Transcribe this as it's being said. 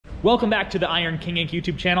Welcome back to the Iron King Inc.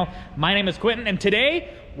 YouTube channel. My name is Quentin, and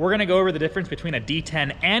today we're gonna go over the difference between a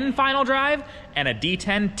D10N final drive and a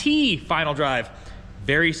D10T final drive.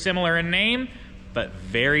 Very similar in name, but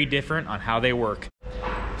very different on how they work.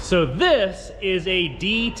 So this is a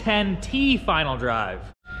D10T final drive,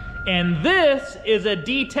 and this is a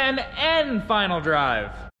D10N final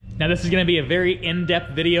drive. Now this is gonna be a very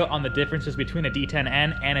in-depth video on the differences between a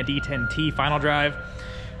D10N and a D10T final drive.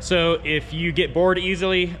 So if you get bored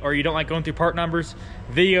easily or you don't like going through part numbers,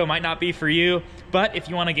 video might not be for you. But if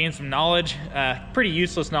you want to gain some knowledge, pretty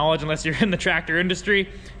useless knowledge unless you're in the tractor industry,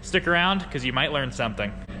 stick around because you might learn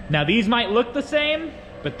something. Now these might look the same,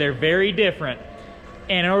 but they're very different.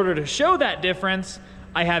 And in order to show that difference,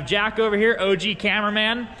 I have Jack over here, OG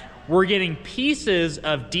cameraman. We're getting pieces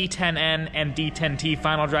of D10N and D10T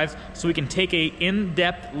final drives so we can take a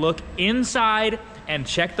in-depth look inside and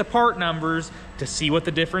check the part numbers to see what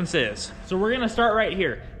the difference is. So we're gonna start right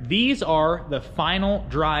here. These are the final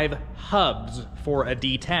drive hubs for a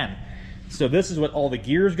D10. So this is what all the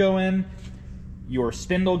gears go in. Your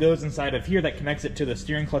spindle goes inside of here that connects it to the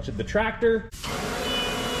steering clutch of the tractor.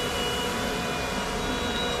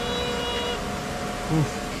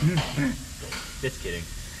 Just kidding.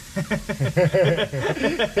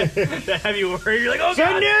 That have you worried? You're like, oh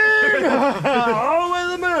god! All the way to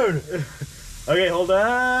the moon! Okay, hold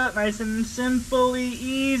up, nice and simply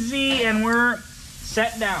easy, and we're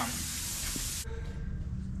set down.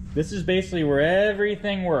 This is basically where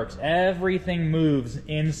everything works. Everything moves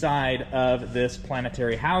inside of this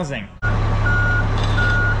planetary housing.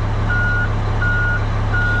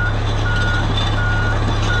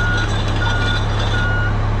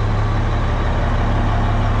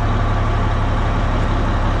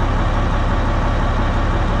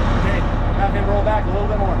 Okay, have him roll back a little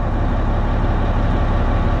bit more.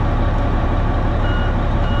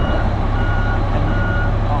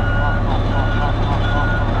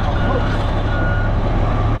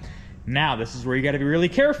 Now, this is where you gotta be really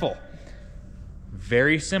careful.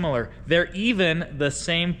 Very similar. They're even the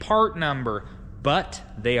same part number, but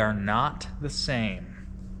they are not the same.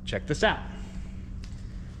 Check this out.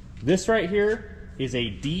 This right here is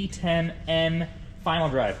a D10N final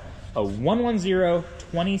drive, a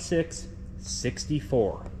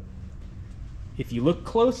 110-26-64. If you look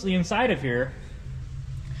closely inside of here,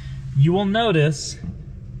 you will notice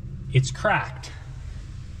it's cracked.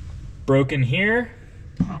 Broken here,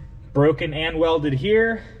 broken and welded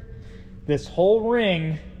here. This whole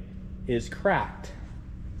ring is cracked.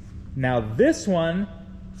 Now this one,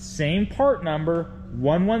 same part number,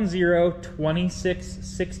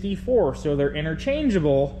 110-26-64, so they're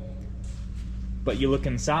interchangeable, but you look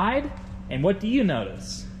inside, and what do you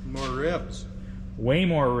notice? More ribs. Way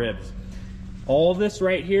more ribs. All this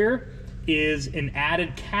right here is an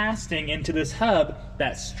added casting into this hub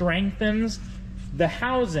that strengthens the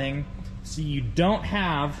housing so you don't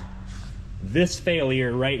have this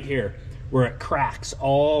failure right here where it cracks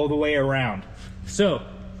all the way around. So,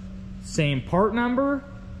 same part number,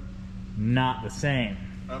 not the same.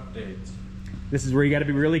 Updates. This is where you gotta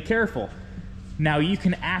be really careful. Now you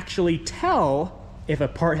can actually tell if a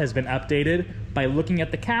part has been updated by looking at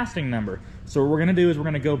the casting number. So what we're gonna do is we're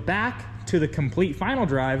gonna go back to the complete final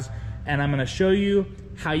drives, and I'm gonna show you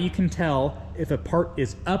how you can tell if a part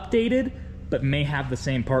is updated but may have the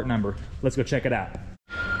same part number. Let's go check it out.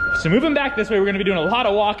 So moving back this way, we're gonna be doing a lot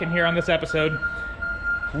of walking here on this episode.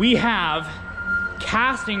 We have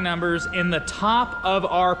casting numbers in the top of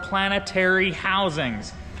our planetary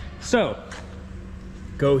housings. So,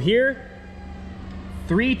 go here,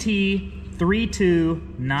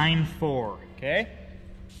 3T3294, okay?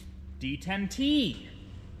 D10T,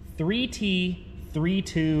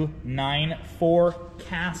 3T3294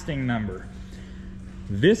 casting number.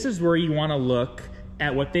 This is where you wanna look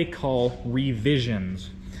at what they call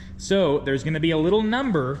revisions. So there's gonna be a little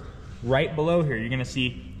number right below here. You're gonna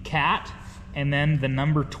see cat and then the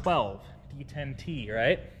number 12, D10T,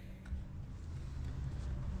 right?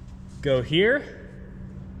 Go here,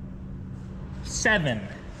 7.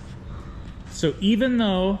 So even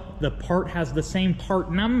though the part has the same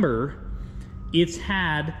part number, it's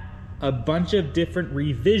had a bunch of different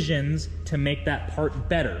revisions to make that part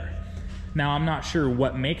better. Now I'm not sure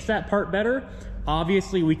what makes that part better.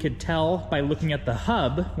 Obviously we could tell by looking at the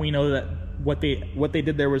hub. We know that what they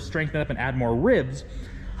did there was strengthen up and add more ribs.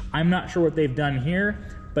 I'm not sure what they've done here,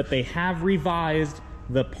 but they have revised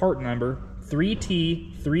the part number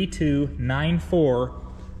 3T3294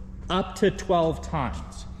 up to 12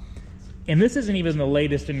 times. And this isn't even the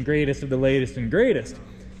latest and greatest of the latest and greatest.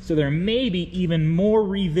 So there may be even more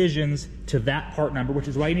revisions to that part number, which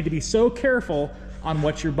is why you need to be so careful on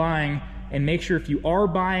what you're buying and make sure if you are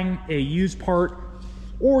buying a used part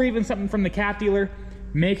or even something from the cat dealer,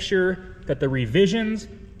 make sure that the revisions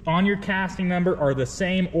on your casting number are the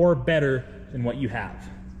same or better than what you have.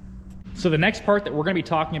 So the next part that we're gonna be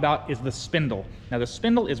talking about is the spindle. Now the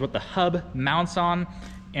spindle is what the hub mounts on,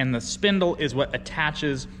 and the spindle is what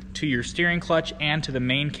attaches to your steering clutch and to the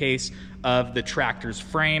main case of the tractor's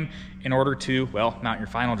frame in order to, well, mount your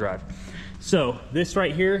final drive. So this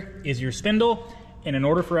right here is your spindle, and in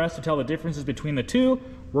order for us to tell the differences between the two,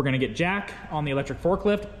 we're gonna get Jack on the electric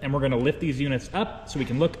forklift and we're gonna lift these units up so we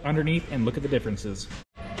can look underneath and look at the differences.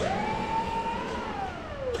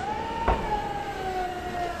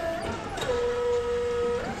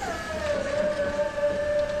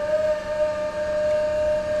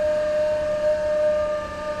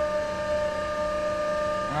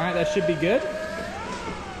 All right, that should be good.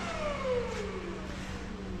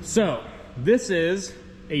 So this is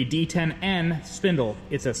a D10N spindle.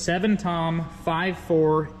 It's a 7-tom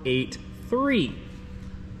 5483.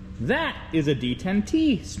 That is a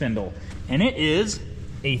D10T spindle, and it is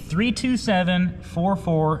a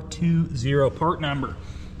 3274420 part number.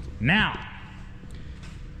 Now,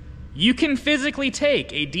 you can physically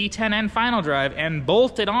take a D10N final drive and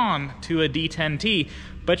bolt it on to a D10T,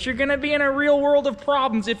 but you're gonna be in a real world of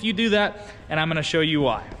problems if you do that, and I'm gonna show you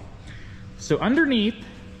why. So underneath,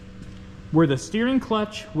 where the steering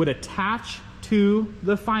clutch would attach to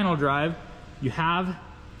the final drive, you have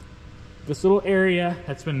this little area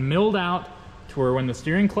that's been milled out to where when the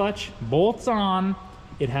steering clutch bolts on,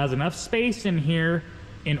 it has enough space in here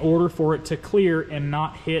in order for it to clear and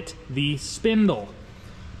not hit the spindle.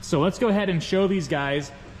 So let's go ahead and show these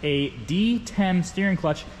guys a D10 steering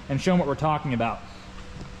clutch and show them what we're talking about.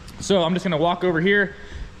 So I'm just gonna walk over here.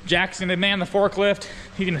 Jack's gonna man the forklift.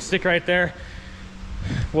 He's gonna stick right there.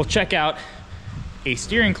 We'll check out a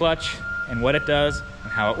steering clutch and what it does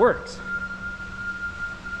and how it works.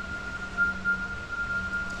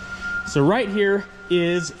 So right here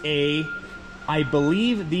is I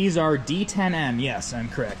believe these are D10N, yes, I'm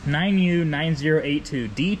correct, 9U9082,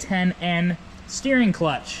 D10N steering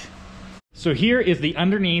clutch. So here is the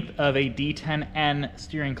underneath of a D10N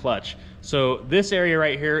steering clutch. So this area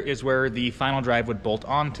right here is where the final drive would bolt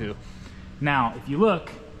onto. Now, if you look,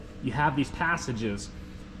 you have these passages,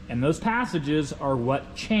 and those passages are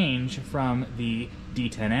what change from the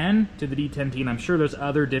D10N to the D10T, and I'm sure there's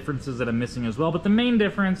other differences that I'm missing as well, but the main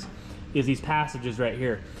difference is these passages right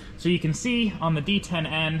here. So you can see on the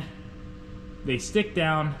D10N, they stick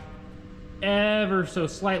down ever so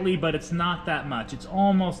slightly, but it's not that much. It's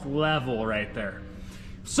almost level right there.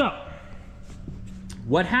 So,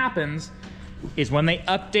 what happens is when they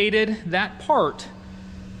updated that part,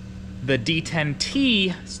 the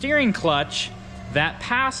D10T steering clutch, that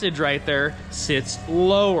passage right there sits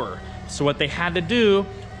lower. So what they had to do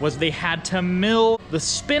was they had to mill the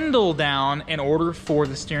spindle down in order for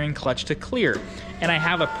the steering clutch to clear. And I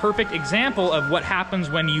have a perfect example of what happens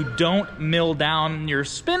when you don't mill down your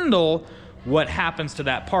spindle, what happens to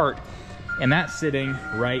that part. And that's sitting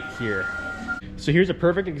right here. So here's a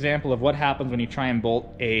perfect example of what happens when you try and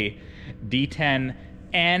bolt a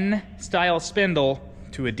D10N style spindle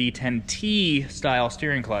to a D10T style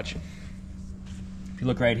steering clutch. If you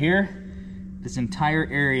look right here, this entire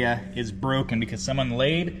area is broken because someone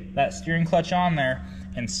laid that steering clutch on there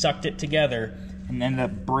and sucked it together and ended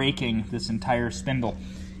up breaking this entire spindle.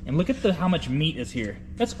 And look at how much meat is here.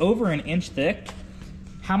 That's over an inch thick.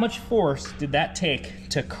 How much force did that take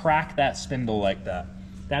to crack that spindle like that?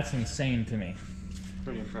 That's insane to me.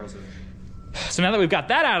 Pretty impressive. So now that we've got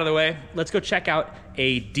that out of the way, let's go check out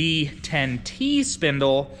a D10T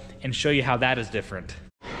spindle and show you how that is different.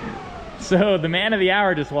 So the man of the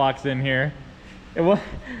hour just walks in here.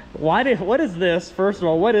 What is this? First of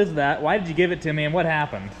all, what is that? Why did you give it to me and what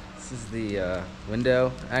happened? This is the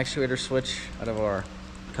window actuator switch out of our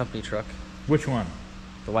company truck. Which one?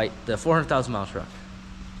 The 400,000 mile truck.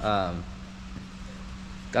 Got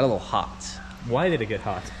a little hot. Why did it get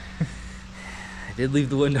hot? I did leave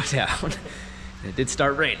the window down. And it did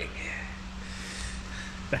start raining.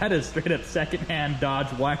 That is straight up secondhand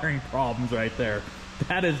Dodge wiring problems right there.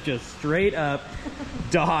 That is just straight up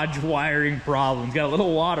Dodge wiring problems. Got a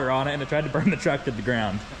little water on it and it tried to burn the truck to the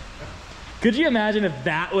ground. Could you imagine if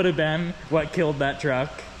that would have been what killed that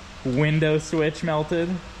truck? Window switch melted?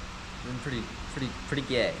 Pretty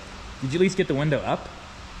gay. Did you at least get the window up?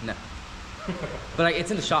 No. But it's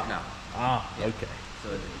in the shop now. Ah, yeah. Okay. So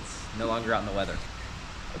it's no longer out in the weather.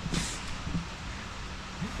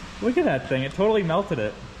 Look at that thing. It totally melted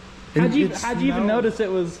it. How'd you even notice it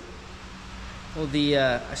was... Well,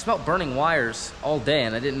 I smelled burning wires all day,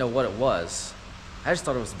 and I didn't know what it was. I just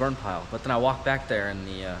thought it was the burn pile. But then I walked back there, and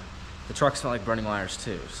the the truck smelled like burning wires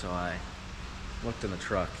too, so I looked in the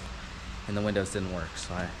truck and the windows didn't work,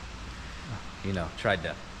 so I, you know, tried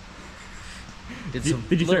to. Did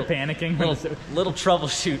you start panicking? Little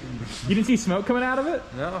troubleshooting. You didn't see smoke coming out of it?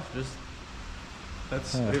 No, just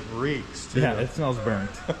it reeks too. Yeah, it smells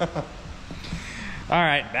burnt. All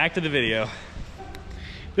right, back to the video.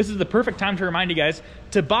 This is the perfect time to remind you guys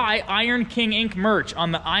to buy Iron King Inc. merch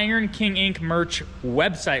on the Iron King Inc. merch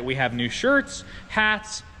website. We have new shirts,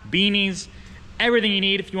 hats, beanies, everything you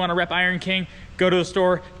need if you want to rep Iron King. Go to the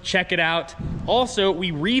store, check it out. Also, we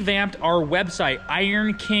revamped our website,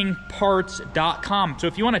 IronKingParts.com. So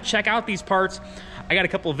if you want to check out these parts, I got a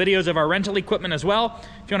couple of videos of our rental equipment as well.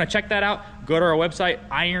 If you want to check that out, go to our website,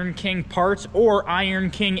 Iron King Parts or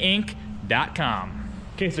IronKingInc.com.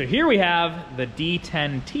 Okay, so here we have the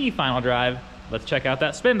D10T final drive. Let's check out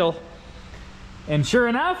that spindle. And sure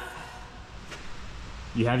enough,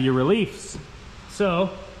 you have your reliefs. So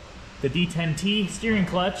the D10T steering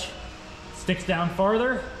clutch sticks down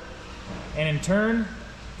farther, and in turn,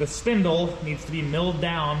 the spindle needs to be milled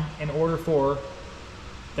down in order for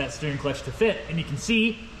that steering clutch to fit. And you can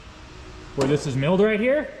see where this is milled right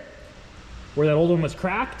here, where that old one was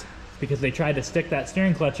cracked, because they tried to stick that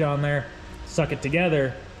steering clutch on there, suck it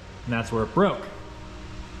together, and that's where it broke.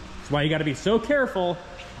 That's why you gotta be so careful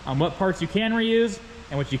on what parts you can reuse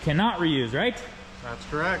and what you cannot reuse, right? That's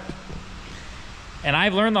correct. And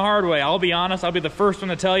I've learned the hard way. I'll be honest, I'll be the first one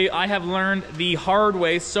to tell you, I have learned the hard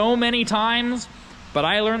way so many times, but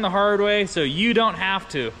I learned the hard way so you don't have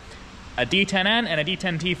to. A D10N and a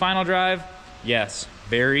D10T final drive, yes,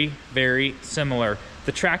 very, very similar.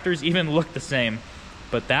 The tractors even look the same,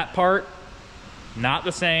 but that part, not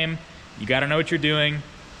the same. You gotta know what you're doing.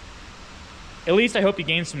 At least I hope you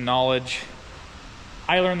gain some knowledge.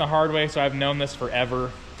 I learned the hard way, so I've known this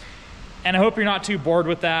forever. And I hope you're not too bored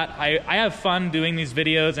with that. I have fun doing these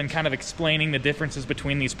videos and kind of explaining the differences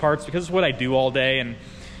between these parts because it's what I do all day, and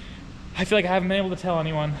I feel like I haven't been able to tell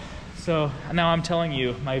anyone. So now I'm telling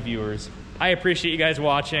you, my viewers. I appreciate you guys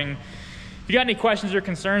watching. If you got any questions or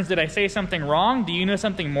concerns, did I say something wrong? Do you know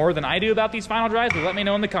something more than I do about these final drives? Let me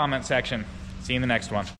know in the comment section. See you in the next one.